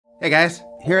Hey guys,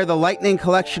 here are the Lightning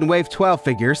Collection Wave 12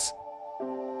 figures.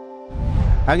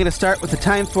 I'm going to start with the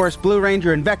Time Force Blue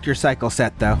Ranger and Vector Cycle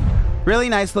set though. Really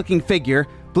nice looking figure.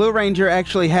 Blue Ranger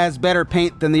actually has better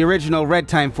paint than the original Red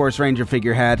Time Force Ranger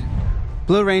figure had.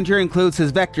 Blue Ranger includes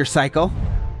his Vector Cycle.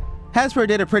 Hasbro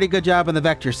did a pretty good job on the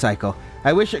Vector Cycle.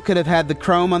 I wish it could have had the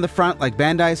chrome on the front like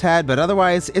Bandai's had, but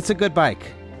otherwise it's a good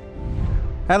bike.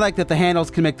 I like that the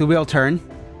handles can make the wheel turn.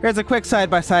 Here's a quick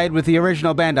side-by-side with the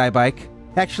original Bandai bike.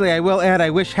 Actually, I will add I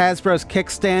wish Hasbro's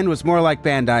kickstand was more like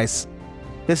Bandai's.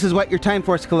 This is what your Time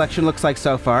Force collection looks like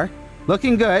so far.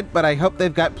 Looking good, but I hope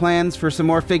they've got plans for some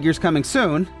more figures coming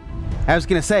soon. I was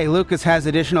gonna say, Lucas has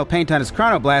additional paint on his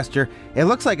Chrono Blaster. It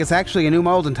looks like it's actually a new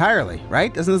mold entirely,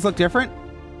 right? Doesn't this look different?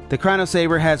 The Chrono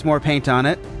Saber has more paint on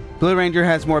it. Blue Ranger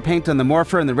has more paint on the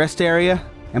Morpher and the wrist area.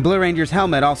 And Blue Ranger's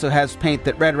helmet also has paint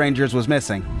that Red Ranger's was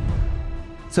missing.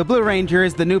 So Blue Ranger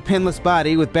is the new pinless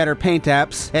body with better paint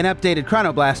apps, an updated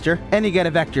Chrono Blaster, and you get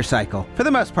a Vector Cycle. For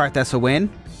the most part, that's a win.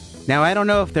 Now, I don't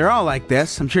know if they're all like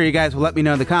this. I'm sure you guys will let me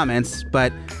know in the comments,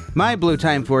 but my Blue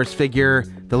Time Force figure,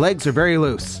 the legs are very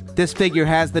loose. This figure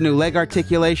has the new leg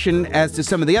articulation, as do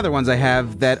some of the other ones I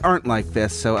have that aren't like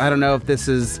this, so I don't know if this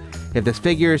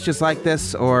figure is just like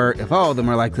this, or if all of them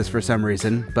are like this for some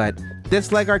reason, but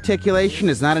this leg articulation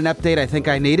is not an update I think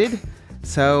I needed.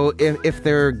 So if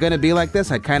they're gonna be like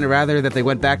this, I'd kind of rather that they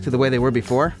went back to the way they were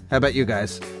before. How about you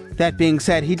guys? That being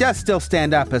said, he does still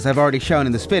stand up, as I've already shown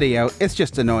in this video. It's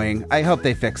just annoying. I hope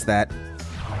they fix that.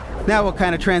 Now we'll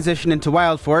kind of transition into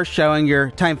Wild Force, showing your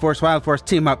Time Force Wild Force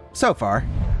team up so far.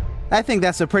 I think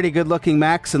that's a pretty good looking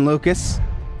Max and Lucas.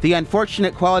 The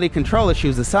unfortunate quality control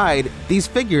issues aside, these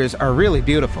figures are really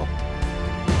beautiful.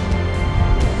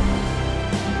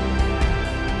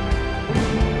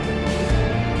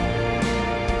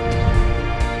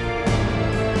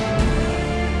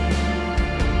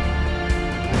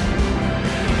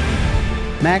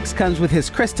 Max comes with his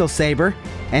Crystal Saber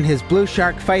and his Blue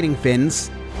Shark fighting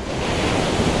fins.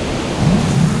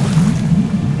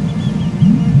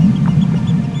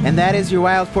 And that is your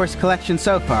Wild Force collection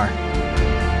so far.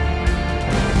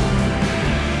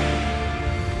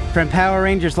 From Power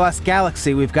Rangers Lost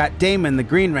Galaxy, we've got Damon the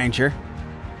Green Ranger.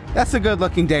 That's a good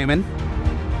looking Damon.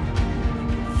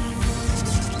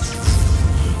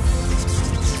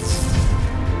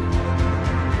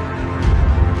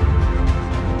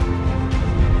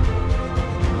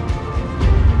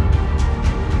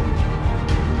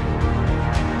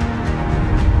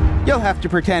 You'll have to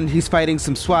pretend he's fighting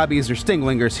some Swabbies or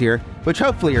Stingwingers here, which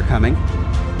hopefully are coming.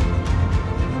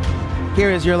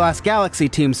 Here is your Lost Galaxy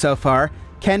team so far.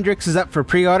 Kendrix is up for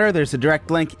pre-order, there's a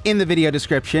direct link in the video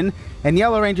description, and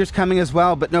Yellow Ranger's coming as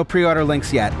well, but no pre-order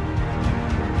links yet.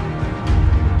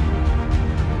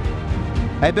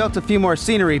 I built a few more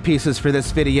scenery pieces for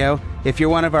this video. If you're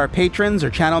one of our patrons or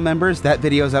channel members, that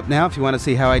video's up now if you want to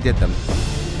see how I did them.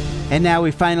 And now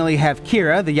we finally have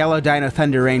Kira, the Yellow Dino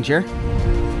Thunder Ranger.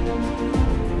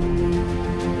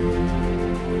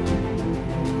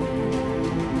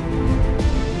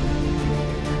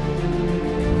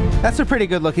 That's a pretty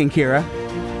good looking Kira,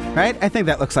 right? I think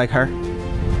that looks like her.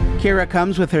 Kira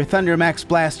comes with her Thunder Max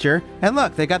Blaster, and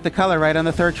look, they got the color right on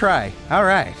the third try. All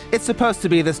right. It's supposed to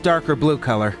be this darker blue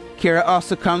color. Kira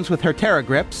also comes with her Terra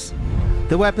Grips.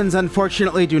 The weapons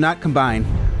unfortunately do not combine.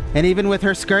 And even with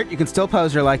her skirt, you can still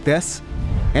pose her like this.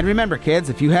 And remember kids,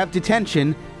 if you have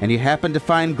detention and you happen to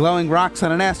find glowing rocks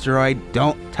on an asteroid,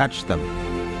 don't touch them.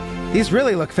 These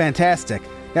really look fantastic.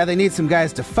 Now they need some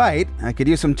guys to fight. I could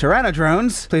use some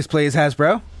Tyrannodrones. Please, please,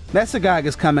 Hasbro. Mesogog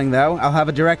is coming, though. I'll have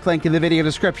a direct link in the video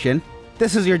description.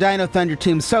 This is your Dino Thunder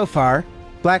team so far.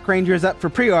 Black Ranger is up for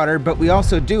pre-order, but we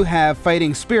also do have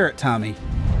Fighting Spirit Tommy.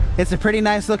 It's a pretty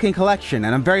nice looking collection,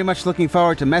 and I'm very much looking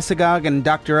forward to Mesogog and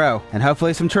Dr. O, and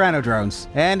hopefully some Tyrannodrones,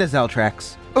 and a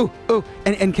Zeltrax. Ooh,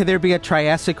 and can there be a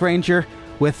Triassic Ranger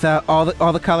with all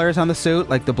the colors on the suit,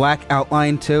 like the black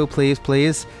outline too, please,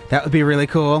 please? That would be really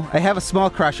cool. I have a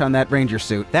small crush on that Ranger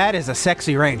suit. That is a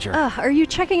sexy Ranger. Are you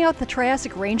checking out the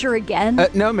Triassic Ranger again?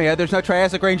 No, Mia, there's no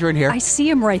Triassic Ranger in here. I see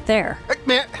him right there.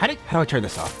 Mia, how do I turn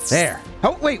this off? There.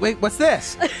 Oh, wait, what's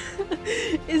this?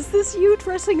 Is this you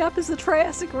dressing up as the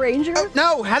Triassic Ranger?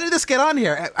 No, how did this get on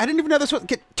here? I didn't even know this was...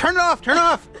 Turn it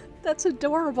off! That's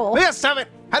adorable. Mia, stop it!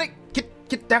 How do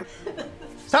get down?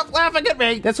 Stop laughing at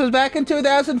me! This was back in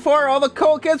 2004. All the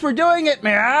cool kids were doing it,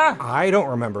 Mia! I don't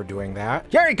remember doing that.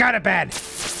 Jerry got it bad!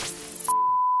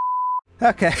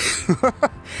 Okay.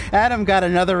 Adam got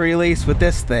another release with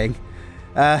this thing.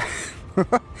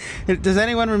 Does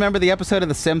anyone remember the episode of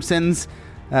The Simpsons?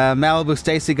 Malibu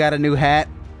Stacy got a new hat?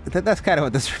 That's kind of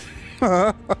what this...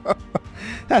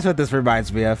 That's what this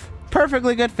reminds me of.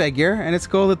 perfectly good figure, and it's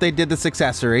cool that they did this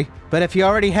accessory. But if you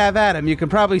already have Adam, you can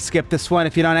probably skip this one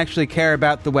if you don't actually care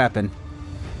about the weapon.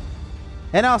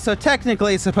 And also,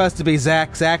 technically, it's supposed to be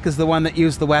Zach. Zach is the one that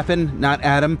used the weapon, not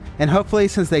Adam. And hopefully,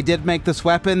 since they did make this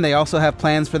weapon, they also have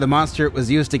plans for the monster it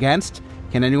was used against.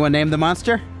 Can anyone name the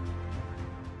monster?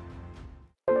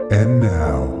 And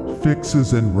now,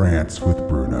 Fixes and Rants with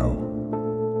Bruno.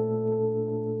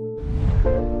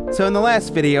 So in the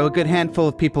last video, a good handful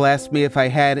of people asked me if I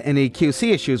had any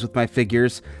QC issues with my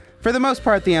figures. For the most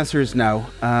part, the answer is no.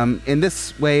 In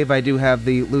this wave, I do have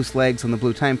the loose legs on the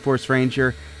Blue Time Force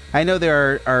Ranger. I know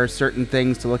there are certain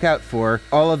things to look out for.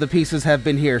 All of the pieces have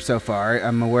been here so far,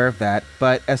 I'm aware of that.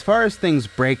 But as far as things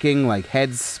breaking, like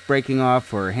heads breaking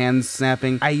off or hands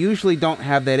snapping, I usually don't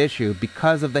have that issue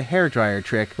because of the hairdryer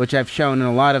trick, which I've shown in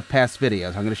a lot of past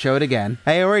videos. I'm going to show it again.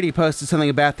 I already posted something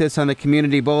about this on the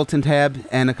community bulletin tab,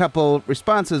 and a couple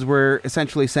responses were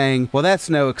essentially saying, well, that's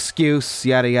no excuse,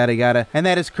 yada yada yada, and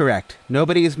that is correct.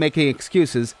 Nobody is making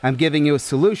excuses. I'm giving you a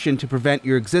solution to prevent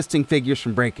your existing figures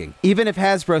from breaking. Even if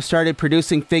Hasbro started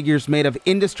producing figures made of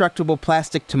indestructible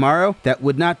plastic tomorrow, that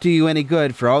would not do you any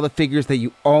good for all the figures that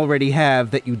you already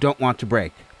have that you don't want to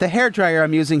break. The hairdryer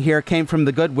I'm using here came from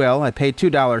the Goodwill. I paid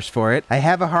 $2 for it. I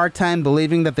have a hard time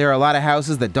believing that there are a lot of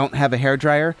houses that don't have a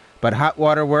hairdryer, but hot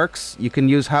water works. You can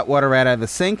use hot water right out of the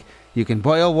sink. You can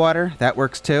boil water, that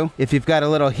works too. If you've got a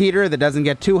little heater that doesn't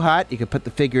get too hot, you can put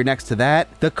the figure next to that.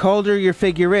 The colder your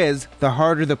figure is, the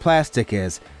harder the plastic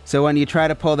is. So when you try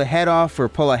to pull the head off or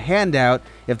pull a hand out,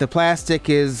 if the plastic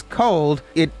is cold,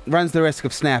 it runs the risk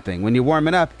of snapping. When you warm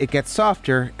it up, it gets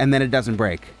softer and then it doesn't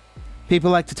break.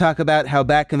 People like to talk about how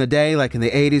back in the day, like in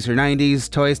the 80s or 90s,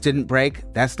 toys didn't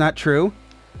break. That's not true.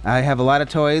 I have a lot of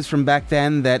toys from back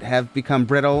then that have become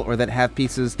brittle or that have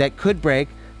pieces that could break,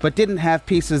 but didn't have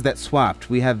pieces that swapped.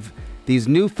 We have these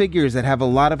new figures that have a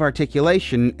lot of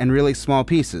articulation and really small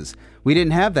pieces. We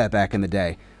didn't have that back in the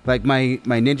day. Like my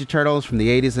Ninja Turtles from the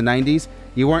 80s and 90s,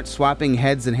 you weren't swapping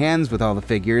heads and hands with all the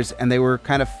figures, and they were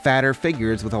kind of fatter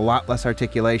figures with a lot less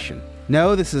articulation.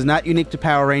 No, this is not unique to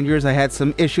Power Rangers. I had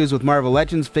some issues with Marvel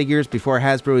Legends figures before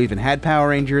Hasbro even had Power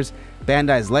Rangers.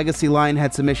 Bandai's Legacy line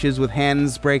had some issues with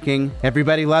hands breaking.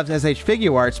 Everybody loves SH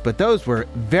Figuarts, but those were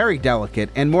very delicate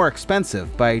and more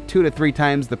expensive by 2 to 3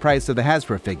 times the price of the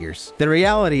Hasbro figures. The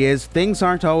reality is, things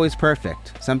aren't always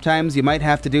perfect. Sometimes you might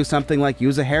have to do something like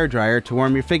use a hairdryer to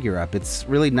warm your figure up. It's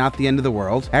really not the end of the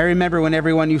world. I remember when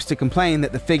everyone used to complain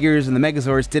that the figures and the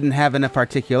Megazords didn't have enough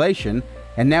articulation,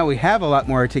 and now we have a lot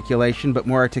more articulation, but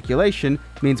more articulation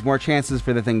means more chances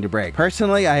for the thing to break.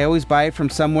 Personally, I always buy it from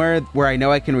somewhere where I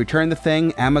know I can return the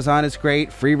thing. Amazon is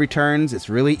great, free returns, it's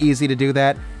really easy to do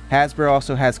that. Hasbro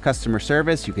also has customer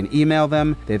service. You can email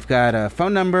them. They've got a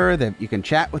phone number that you can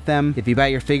chat with them. If you buy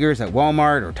your figures at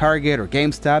Walmart or Target or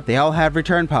GameStop, they all have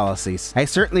return policies. I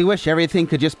certainly wish everything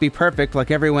could just be perfect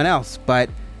like everyone else, but,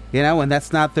 you know, when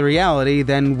that's not the reality,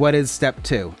 then what is step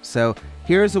 2? So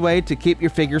here's a way to keep your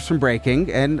figures from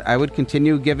breaking, and I would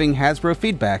continue giving Hasbro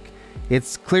feedback.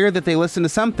 It's clear that they listen to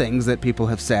some things that people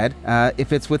have said.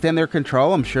 If it's within their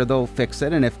control, I'm sure they'll fix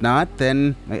it, and if not,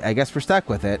 then I guess we're stuck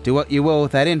with it. Do what you will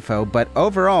with that info, but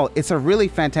overall, it's a really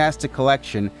fantastic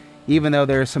collection, even though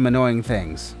there are some annoying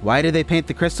things. Why did they paint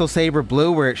the Crystal Saber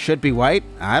blue where it should be white?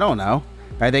 I don't know.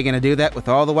 Are they going to do that with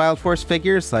all the Wild Force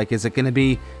figures? Like, is it going to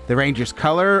be the Ranger's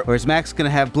color, or is Max going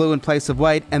to have blue in place of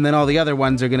white, and then all the other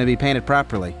ones are going to be painted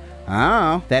properly? I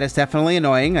don't know. That is definitely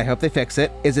annoying. I hope they fix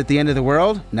it. Is it the end of the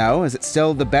world? No. Is it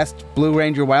still the best Blue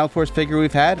Ranger Wild Force figure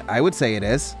we've had? I would say it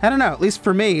is. I don't know. At least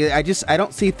for me, I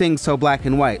don't see things so black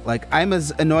and white. Like, I'm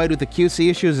as annoyed with the QC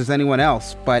issues as anyone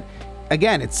else, but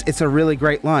again, it's a really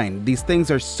great line. These things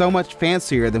are so much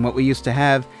fancier than what we used to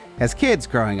have as kids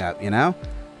growing up, you know?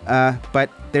 But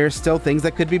there's still things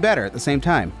that could be better at the same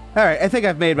time. Alright, I think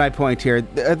I've made my point here.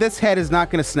 This head is not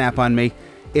going to snap on me.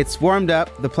 It's warmed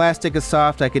up, the plastic is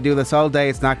soft, I could do this all day,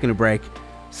 it's not going to break.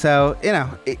 So, you know,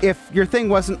 if your thing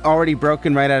wasn't already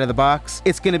broken right out of the box,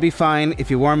 it's going to be fine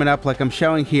if you warm it up like I'm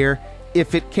showing here.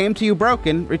 If it came to you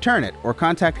broken, return it, or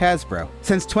contact Hasbro.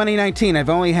 Since 2019, I've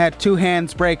only had 2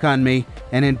 hands break on me,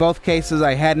 and in both cases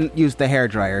I hadn't used the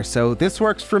hairdryer, so this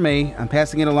works for me. I'm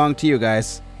passing it along to you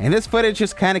guys. And this footage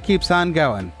just kind of keeps on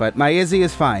going, but my Izzy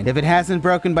is fine. If it hasn't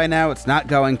broken by now, it's not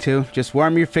going to. Just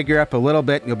warm your figure up a little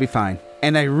bit and you'll be fine.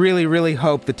 And I really, really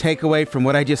hope the takeaway from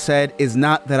what I just said is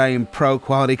not that I am pro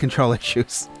quality control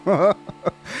issues.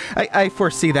 I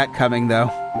foresee that coming, though.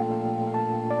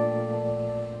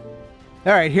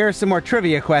 Alright, here are some more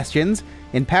trivia questions.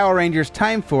 In Power Rangers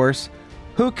Time Force,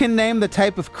 who can name the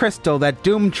type of crystal that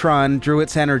Doomtron drew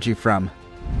its energy from?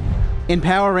 In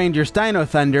Power Rangers Dino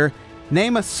Thunder,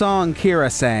 name a song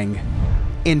Kira sang.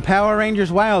 In Power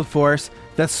Rangers Wild Force,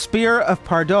 the Spear of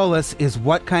Pardolis is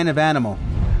what kind of animal?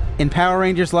 In Power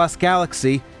Rangers Lost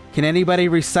Galaxy, can anybody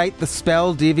recite the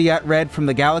spell Deviat read from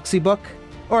the Galaxy book?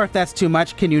 Or if that's too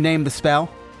much, can you name the spell?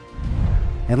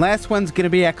 And last one's gonna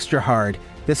be extra hard.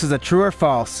 This is a true or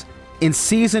false. In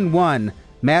Season 1,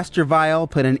 Master Vile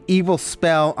put an evil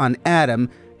spell on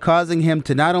Adam, causing him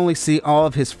to not only see all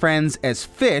of his friends as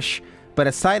fish, but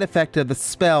a side effect of the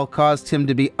spell caused him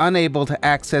to be unable to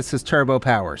access his turbo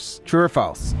powers. True or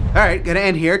false? Alright, gonna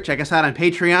end here. Check us out on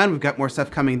Patreon. We've got more stuff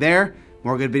coming there.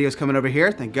 More good videos coming over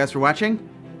here. Thank you guys for watching.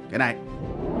 Good night.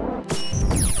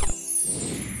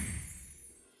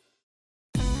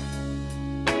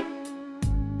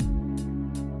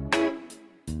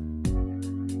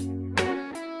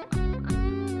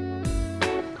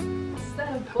 Is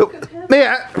that a book of him?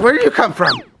 Mia, where did you come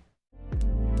from?